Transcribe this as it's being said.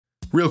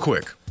Real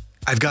quick,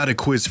 I've got a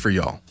quiz for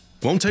y'all.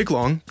 Won't take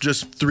long,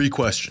 just 3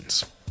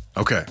 questions.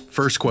 Okay,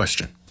 first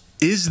question.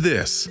 Is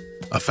this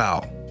a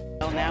foul?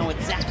 Now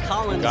with Zach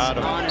Collins on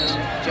him.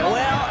 Joel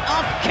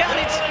up, count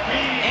it,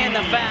 and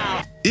the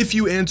foul. If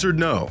you answered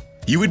no,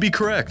 you would be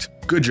correct.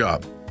 Good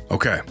job.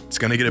 Okay, it's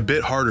gonna get a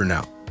bit harder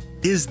now.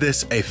 Is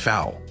this a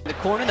foul? The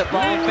corner, the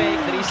ball fake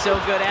that he's so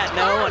good at.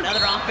 No,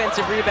 another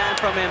offensive rebound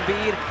from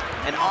Embiid,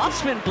 and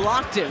Osman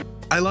blocked him.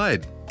 I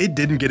lied. It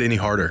didn't get any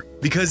harder,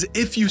 because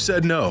if you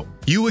said no,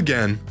 you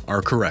again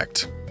are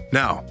correct.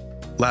 Now,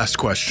 last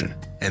question,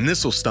 and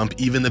this will stump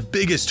even the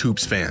biggest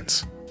Hoops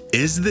fans.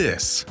 Is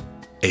this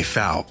a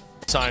foul?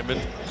 Simon.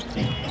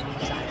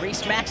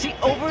 Reese Maxey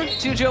over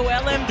to Joel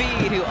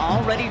Embiid, who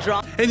already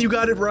dropped. And you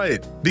got it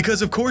right,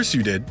 because of course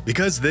you did,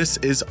 because this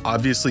is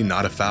obviously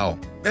not a foul.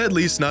 At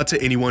least not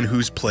to anyone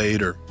who's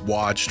played or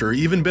watched or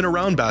even been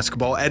around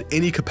basketball at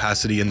any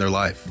capacity in their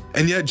life.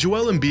 And yet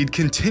Joel Embiid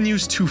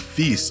continues to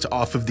feast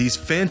off of these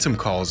phantom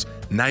calls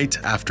night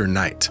after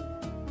night.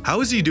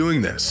 How is he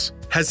doing this?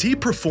 Has he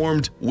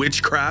performed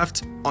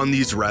witchcraft on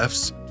these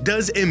refs?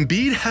 Does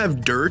Embiid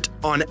have dirt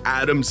on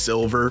Adam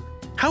Silver?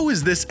 How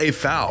is this a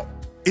foul?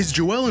 Is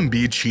Joel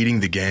Embiid cheating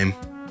the game?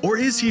 Or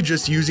is he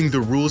just using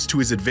the rules to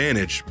his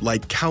advantage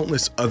like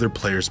countless other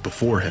players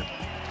before him?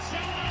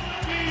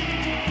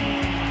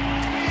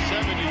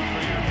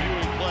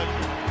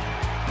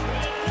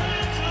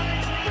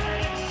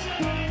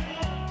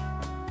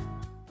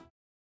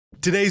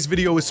 Today's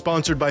video is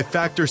sponsored by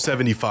Factor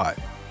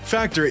 75.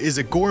 Factor is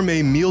a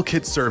gourmet meal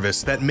kit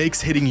service that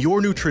makes hitting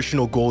your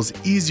nutritional goals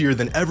easier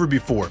than ever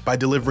before by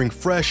delivering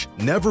fresh,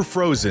 never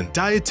frozen,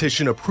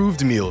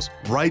 dietitian-approved meals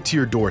right to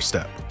your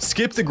doorstep.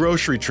 Skip the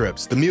grocery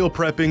trips, the meal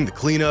prepping, the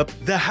cleanup,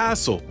 the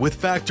hassle with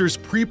Factor's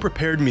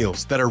pre-prepared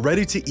meals that are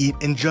ready to eat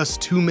in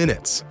just 2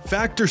 minutes.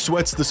 Factor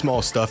sweats the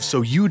small stuff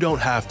so you don't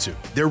have to.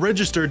 Their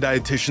registered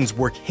dietitians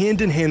work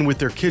hand in hand with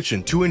their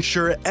kitchen to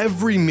ensure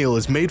every meal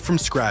is made from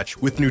scratch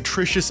with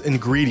nutritious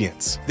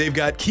ingredients. They've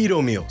got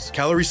keto meals,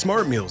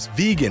 calorie-smart meals,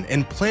 vegan,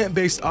 and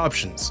plant-based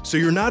options, so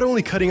you're not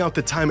only cutting out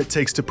the time it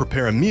takes to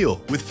prepare a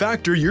meal, with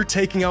Factor you're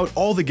taking out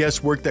all the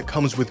guesswork that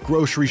comes with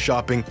grocery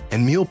shopping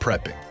and meal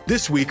prepping.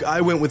 This week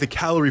I went with a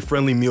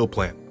calorie-friendly meal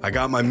plan. I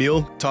got my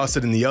meal, tossed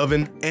it in the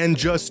oven, and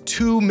just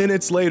 2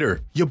 minutes later,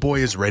 your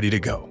boy is ready to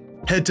go.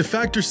 Head to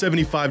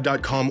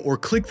factor75.com or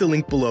click the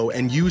link below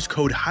and use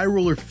code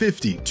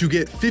HIGHROLLER50 to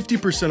get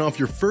 50% off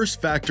your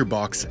first Factor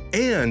box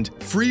and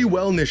free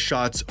wellness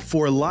shots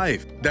for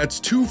life. That's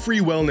 2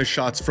 free wellness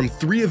shots from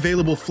 3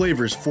 available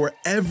flavors for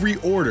every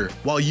order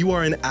while you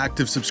are an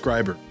active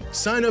subscriber.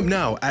 Sign up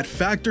now at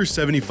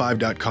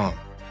factor75.com.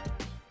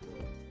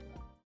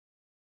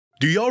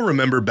 Do y'all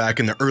remember back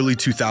in the early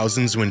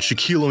 2000s when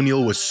Shaquille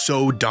O'Neal was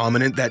so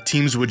dominant that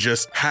teams would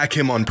just hack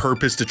him on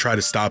purpose to try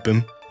to stop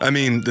him? I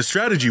mean, the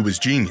strategy was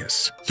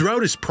genius.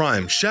 Throughout his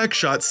prime, Shaq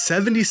shot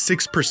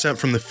 76%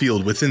 from the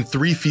field within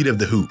 3 feet of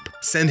the hoop.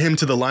 Send him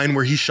to the line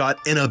where he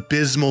shot an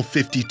abysmal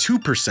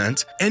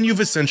 52%, and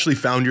you've essentially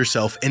found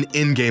yourself an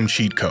in-game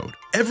cheat code.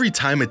 Every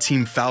time a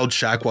team fouled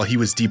Shaq while he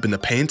was deep in the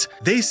paint,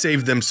 they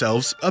saved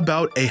themselves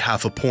about a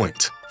half a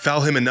point.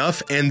 Foul him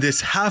enough, and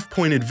this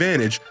half-point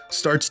advantage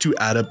starts to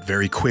add up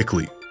very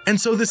quickly. And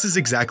so this is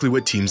exactly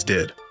what teams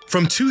did.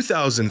 From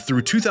 2000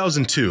 through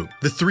 2002,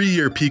 the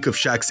 3-year peak of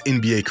Shaq's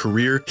NBA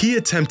career, he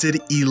attempted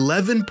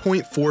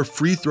 11.4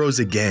 free throws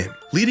a game,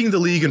 leading the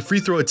league in free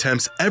throw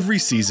attempts every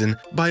season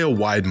by a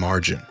wide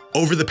margin.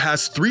 Over the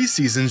past 3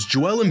 seasons,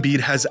 Joel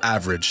Embiid has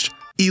averaged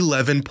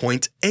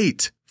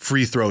 11.8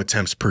 free throw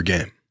attempts per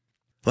game.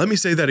 Let me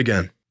say that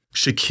again.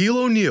 Shaquille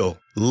O'Neal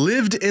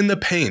lived in the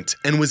paint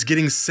and was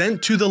getting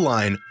sent to the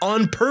line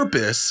on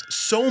purpose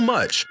so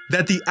much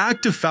that the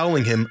act of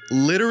fouling him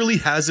literally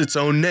has its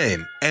own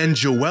name, and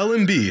Joel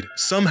Embiid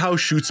somehow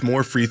shoots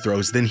more free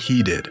throws than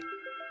he did.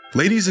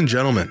 Ladies and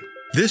gentlemen,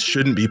 this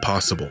shouldn't be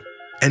possible,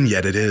 and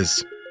yet it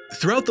is.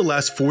 Throughout the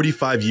last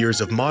 45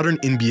 years of modern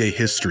NBA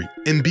history,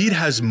 Embiid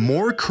has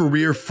more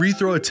career free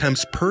throw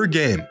attempts per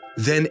game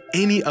than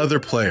any other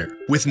player,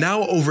 with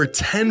now over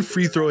 10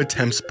 free throw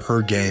attempts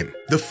per game.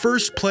 The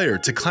first player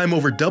to climb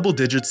over double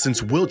digits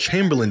since Wilt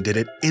Chamberlain did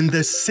it in the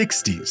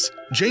 60s.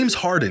 James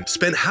Harden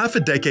spent half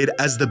a decade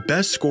as the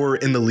best scorer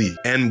in the league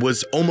and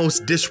was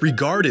almost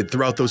disregarded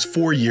throughout those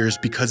 4 years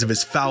because of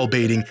his foul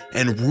baiting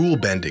and rule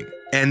bending.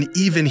 And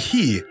even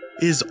he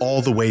is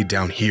all the way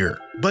down here.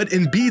 But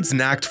Embiid's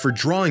knack for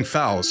drawing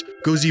fouls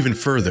goes even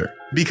further,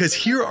 because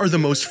here are the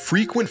most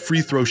frequent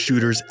free throw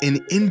shooters in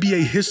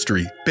NBA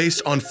history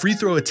based on free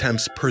throw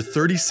attempts per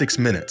 36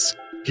 minutes.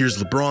 Here's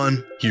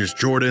LeBron, here's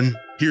Jordan,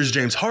 here's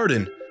James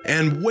Harden,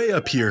 and way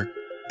up here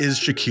is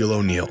Shaquille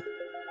O'Neal.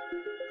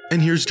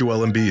 And here's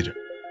Joel Embiid.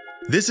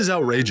 This is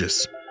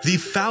outrageous. The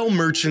foul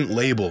merchant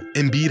label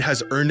Embiid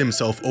has earned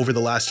himself over the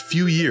last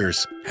few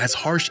years, as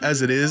harsh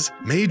as it is,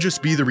 may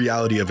just be the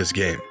reality of his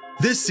game.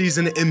 This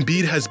season,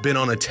 Embiid has been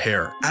on a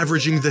tear,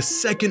 averaging the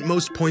second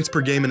most points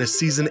per game in a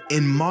season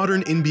in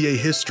modern NBA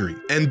history,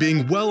 and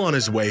being well on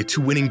his way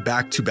to winning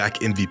back-to-back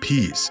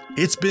MVPs.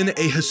 It's been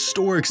a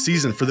historic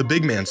season for the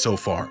big man so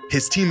far.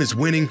 His team is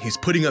winning, he's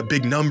putting up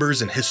big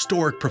numbers and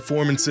historic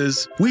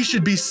performances. We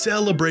should be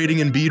celebrating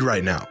Embiid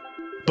right now,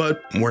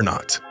 but we're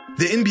not.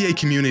 The NBA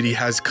community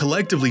has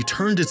collectively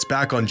turned its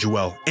back on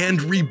Joel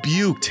and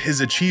rebuked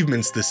his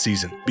achievements this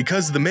season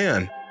because the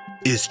man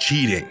is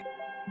cheating.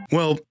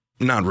 Well,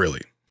 not really,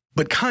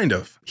 but kind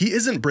of. He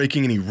isn't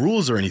breaking any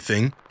rules or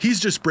anything. He's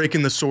just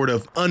breaking the sort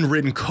of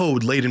unwritten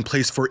code laid in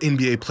place for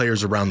NBA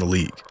players around the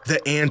league. The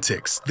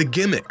antics, the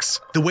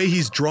gimmicks, the way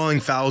he's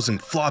drawing fouls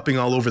and flopping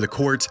all over the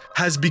court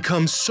has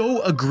become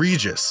so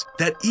egregious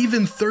that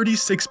even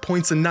 36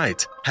 points a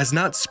night has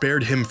not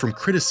spared him from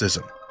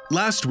criticism.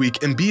 Last week,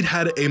 Embiid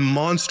had a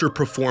monster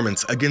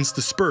performance against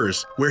the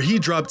Spurs where he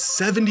dropped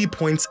 70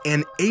 points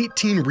and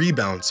 18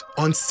 rebounds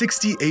on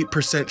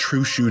 68%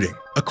 true shooting.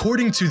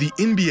 According to the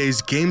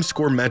NBA's game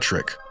score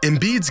metric,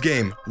 Embiid's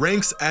game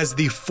ranks as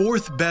the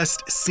 4th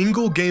best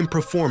single game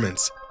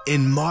performance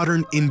in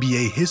modern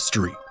NBA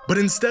history. But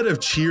instead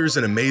of cheers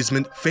and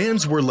amazement,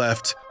 fans were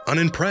left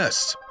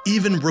unimpressed,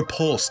 even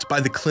repulsed by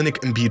the clinic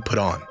Embiid put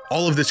on.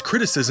 All of this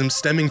criticism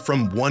stemming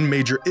from one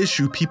major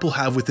issue people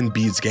have with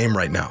Embiid's game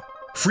right now.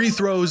 Free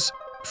throws,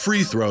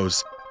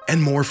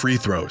 and more free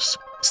throws.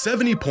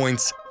 70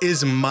 points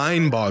is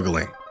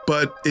mind-boggling,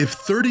 but if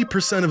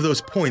 30% of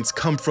those points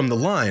come from the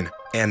line,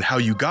 and how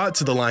you got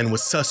to the line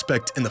was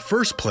suspect in the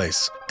first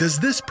place, does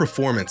this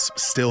performance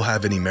still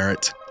have any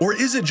merit? Or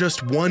is it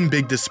just one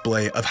big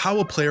display of how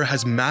a player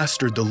has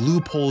mastered the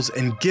loopholes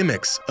and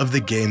gimmicks of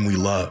the game we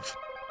love?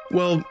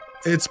 Well,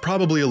 it's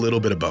probably a little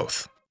bit of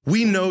both.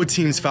 We know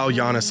teams foul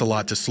Giannis a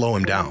lot to slow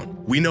him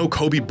down. We know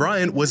Kobe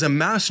Bryant was a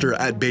master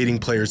at baiting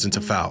players into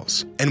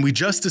fouls. And we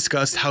just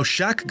discussed how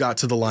Shaq got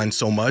to the line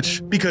so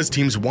much because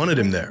teams wanted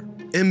him there.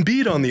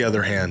 Embiid, on the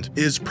other hand,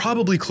 is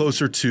probably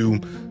closer to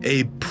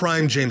a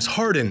prime James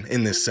Harden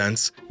in this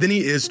sense than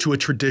he is to a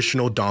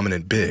traditional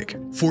dominant big.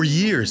 For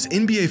years,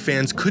 NBA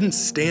fans couldn't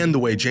stand the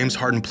way James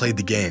Harden played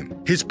the game.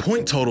 His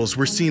point totals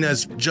were seen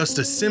as just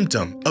a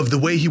symptom of the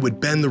way he would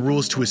bend the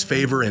rules to his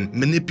favor and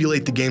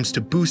manipulate the games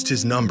to boost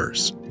his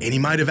numbers. And he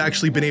might have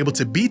actually been able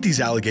to beat these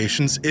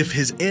allegations if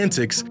his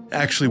antics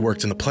actually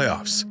worked in the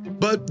playoffs.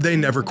 But they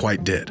never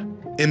quite did.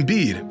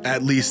 Embiid,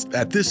 at least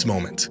at this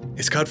moment,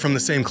 is cut from the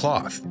same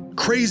cloth.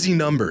 Crazy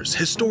numbers,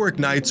 historic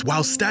nights,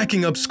 while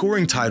stacking up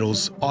scoring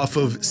titles off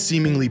of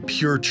seemingly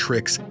pure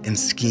tricks and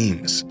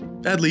schemes.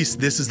 At least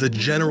this is the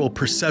general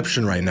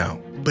perception right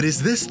now. But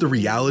is this the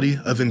reality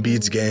of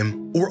Embiid's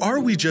game? Or are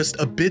we just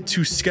a bit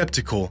too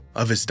skeptical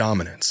of his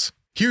dominance?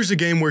 Here's a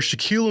game where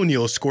Shaquille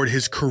O'Neal scored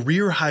his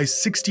career-high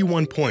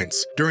 61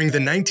 points during the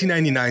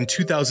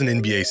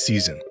 1999-2000 NBA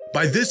season.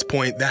 By this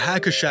point, the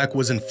hack of Shaq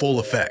was in full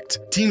effect.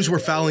 Teams were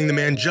fouling the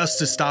man just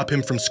to stop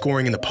him from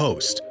scoring in the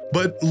post.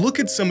 But look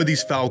at some of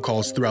these foul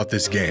calls throughout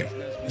this game.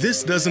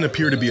 This doesn't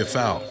appear to be a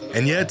foul,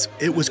 and yet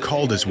it was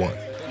called as one.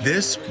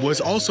 This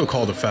was also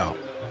called a foul,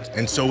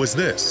 and so was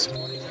this.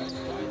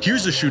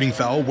 Here's a shooting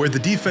foul where the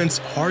defense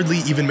hardly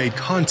even made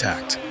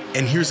contact,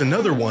 and here's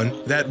another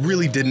one that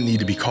really didn't need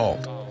to be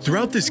called.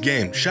 Throughout this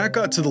game, Shaq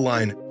got to the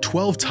line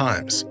 12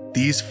 times.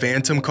 These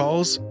phantom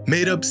calls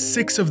made up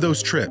 6 of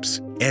those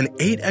trips, and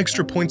 8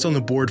 extra points on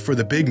the board for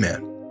the big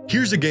man.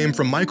 Here's a game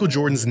from Michael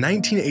Jordan's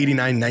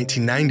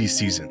 1989-1990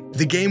 season,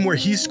 the game where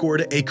he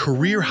scored a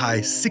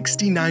career-high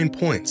 69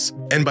 points.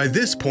 And by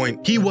this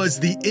point, he was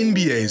the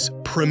NBA's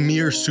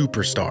premier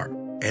superstar.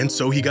 And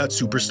so he got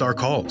superstar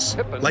calls,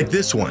 like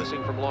this one,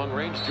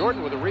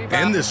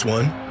 and this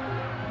one,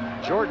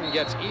 Jordan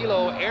gets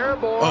Elo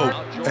airborne.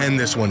 Oh, and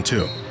this one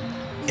too.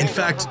 In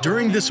fact,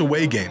 during this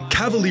away game,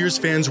 Cavaliers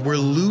fans were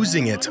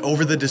losing it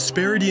over the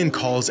disparity in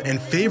calls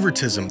and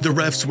favoritism the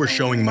refs were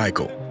showing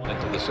Michael.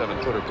 Into the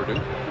 7-footer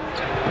Purdue.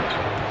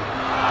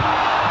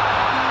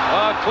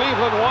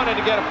 Cleveland wanted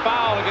to get a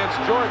foul against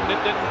Jordan.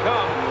 It didn't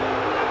come.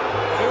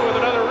 Here with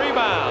another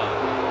rebound.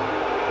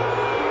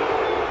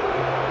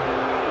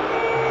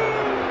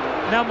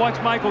 Now watch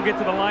Michael get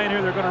to the line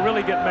here. They're going to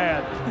really get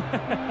mad.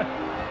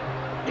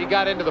 He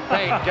got into the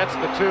paint, gets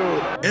the 2.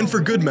 And for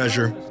good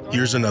measure,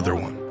 here's another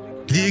one.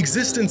 The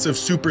existence of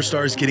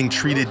superstars getting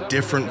treated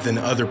different than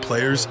other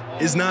players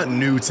is not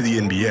new to the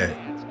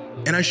NBA.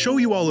 And I show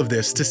you all of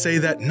this to say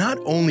that not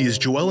only is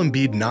Joel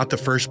Embiid not the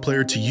first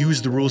player to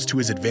use the rules to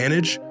his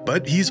advantage,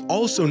 but he's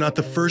also not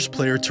the first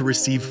player to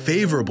receive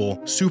favorable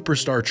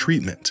superstar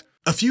treatment.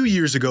 A few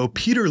years ago,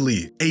 Peter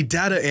Lee, a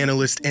data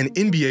analyst and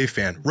NBA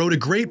fan, wrote a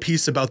great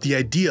piece about the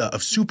idea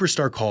of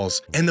superstar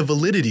calls and the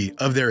validity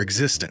of their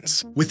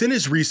existence. Within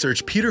his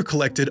research, Peter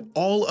collected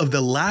all of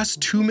the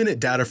last 2-minute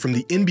data from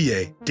the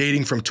NBA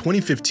dating from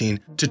 2015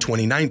 to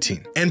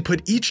 2019 and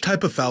put each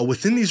type of foul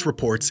within these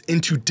reports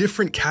into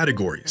different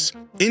categories.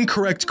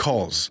 Incorrect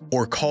calls,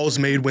 or calls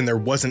made when there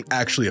wasn't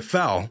actually a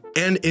foul,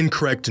 and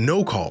incorrect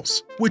no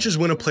calls, which is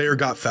when a player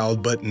got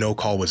fouled but no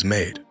call was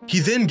made. He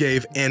then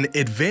gave an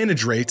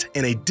advantage rate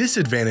and a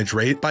disadvantage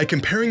rate by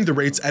comparing the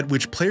rates at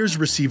which players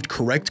received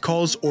correct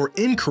calls or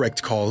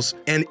incorrect calls,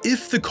 and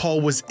if the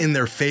call was in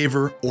their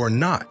favor or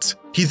not.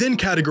 He then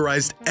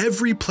categorized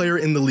every player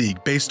in the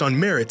league based on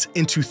merit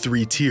into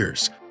 3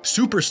 tiers: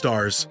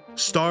 superstars,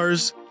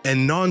 stars,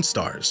 and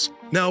non-stars.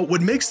 Now,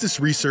 what makes this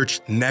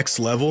research next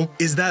level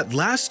is that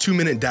last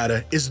 2-minute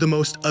data is the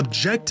most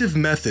objective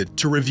method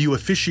to review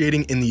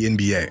officiating in the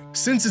NBA.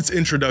 Since its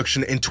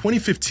introduction in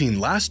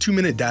 2015, last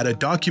 2-minute data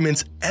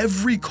documents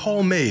every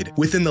call made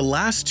within the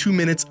last 2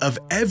 minutes of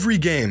every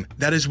game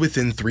that is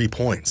within 3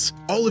 points.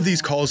 All of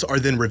these calls are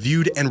then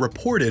reviewed and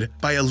reported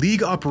by a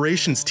league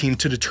operations team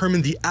to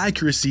determine the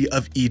accuracy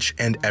of each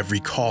and every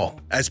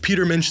call. As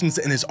Peter mentions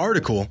in his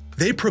article,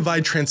 they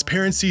provide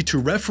transparency to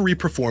referee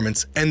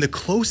performance and the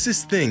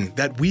closest thing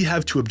that we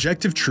have to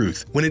objective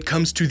truth when it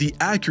comes to the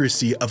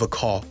accuracy of a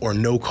call or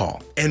no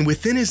call. And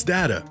within his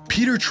data,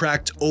 Peter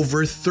tracked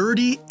over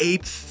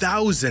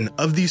 38,000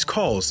 of these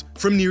calls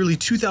from nearly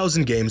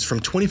 2,000 games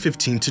from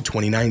 2015 to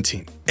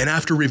 2019. And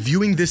after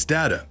reviewing this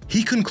data,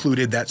 he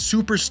concluded that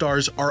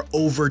superstars are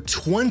over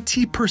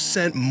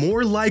 20%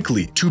 more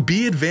likely to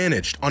be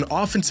advantaged on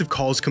offensive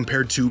calls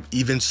compared to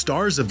even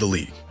stars of the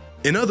league.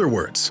 In other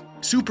words,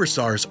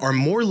 superstars are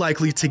more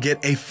likely to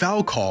get a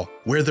foul call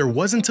where there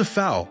wasn't a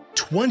foul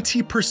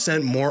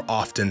 20% more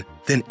often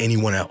than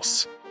anyone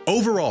else.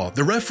 Overall,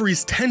 the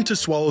referees tend to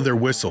swallow their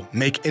whistle,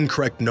 make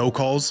incorrect no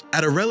calls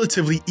at a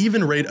relatively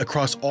even rate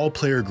across all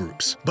player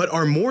groups, but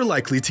are more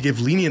likely to give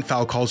lenient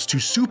foul calls to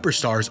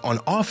superstars on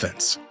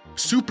offense.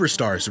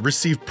 Superstars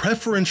receive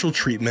preferential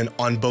treatment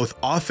on both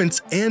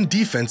offense and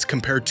defense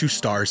compared to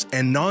stars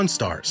and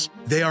non-stars.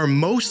 They are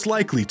most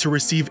likely to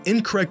receive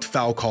incorrect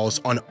foul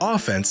calls on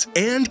offense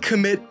and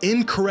commit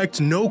incorrect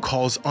no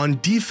calls on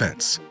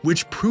defense,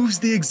 which proves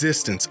the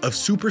existence of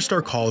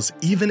superstar calls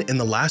even in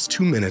the last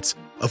 2 minutes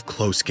of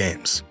close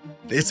games.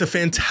 It's a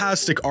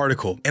fantastic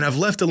article, and I've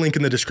left a link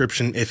in the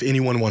description if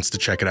anyone wants to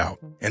check it out.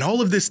 And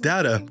all of this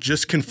data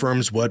just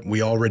confirms what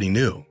we already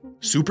knew.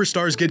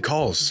 Superstars get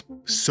calls.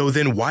 So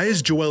then why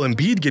is Joel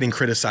Embiid getting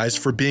criticized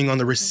for being on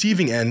the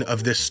receiving end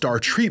of this star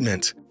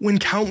treatment when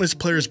countless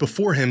players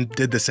before him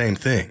did the same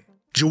thing?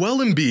 Joel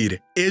Embiid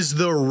is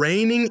the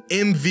reigning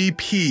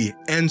MVP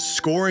and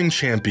scoring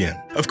champion.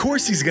 Of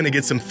course he's going to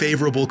get some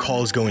favorable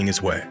calls going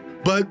his way.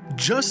 But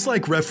just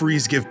like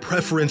referees give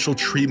preferential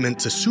treatment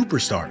to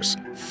superstars,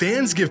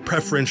 fans give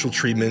preferential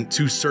treatment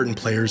to certain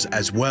players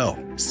as well.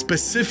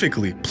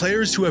 Specifically,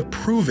 players who have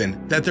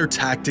proven that their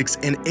tactics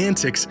and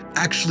antics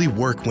actually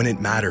work when it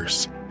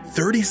matters.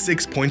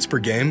 36 points per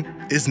game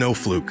is no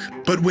fluke.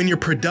 But when your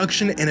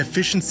production and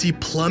efficiency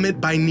plummet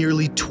by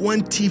nearly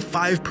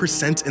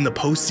 25% in the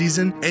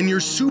postseason and your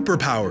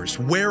superpowers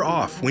wear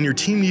off when your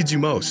team needs you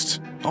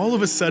most, all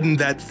of a sudden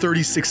that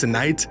 36 a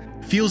night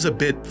feels a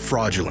bit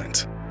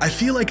fraudulent. I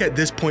feel like at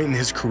this point in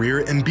his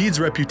career, Embiid's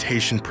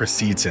reputation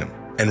precedes him.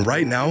 And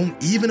right now,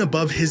 even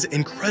above his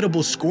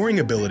incredible scoring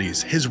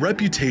abilities, his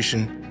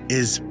reputation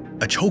is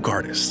a choke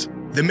artist.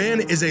 The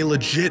man is a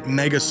legit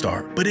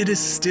megastar, but it is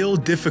still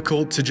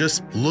difficult to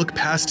just look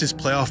past his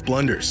playoff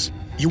blunders.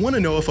 You want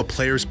to know if a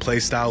player's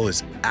playstyle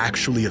is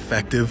actually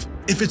effective,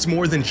 if it's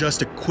more than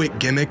just a quick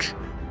gimmick,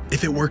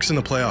 if it works in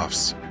the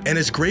playoffs. And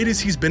as great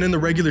as he's been in the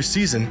regular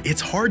season,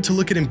 it's hard to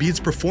look at Embiid's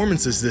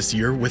performances this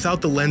year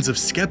without the lens of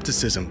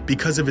skepticism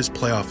because of his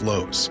playoff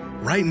lows.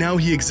 Right now,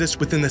 he exists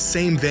within the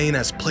same vein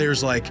as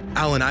players like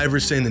Allen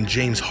Iverson and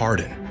James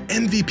Harden.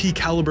 MVP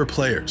caliber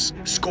players,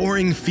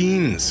 scoring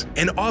fiends,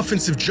 and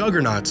offensive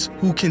juggernauts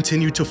who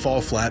continue to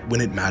fall flat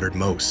when it mattered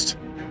most.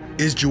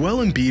 Is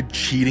Joel Embiid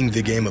cheating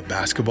the game of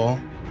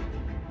basketball?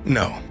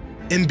 No.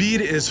 Embiid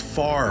is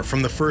far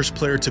from the first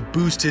player to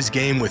boost his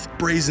game with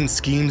brazen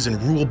schemes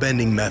and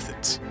rule-bending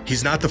methods.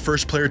 He's not the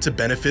first player to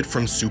benefit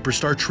from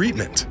superstar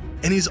treatment,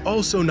 and he's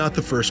also not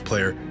the first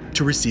player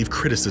to receive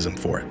criticism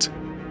for it.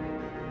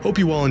 Hope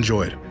you all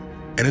enjoyed,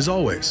 and as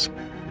always,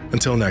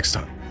 until next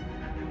time.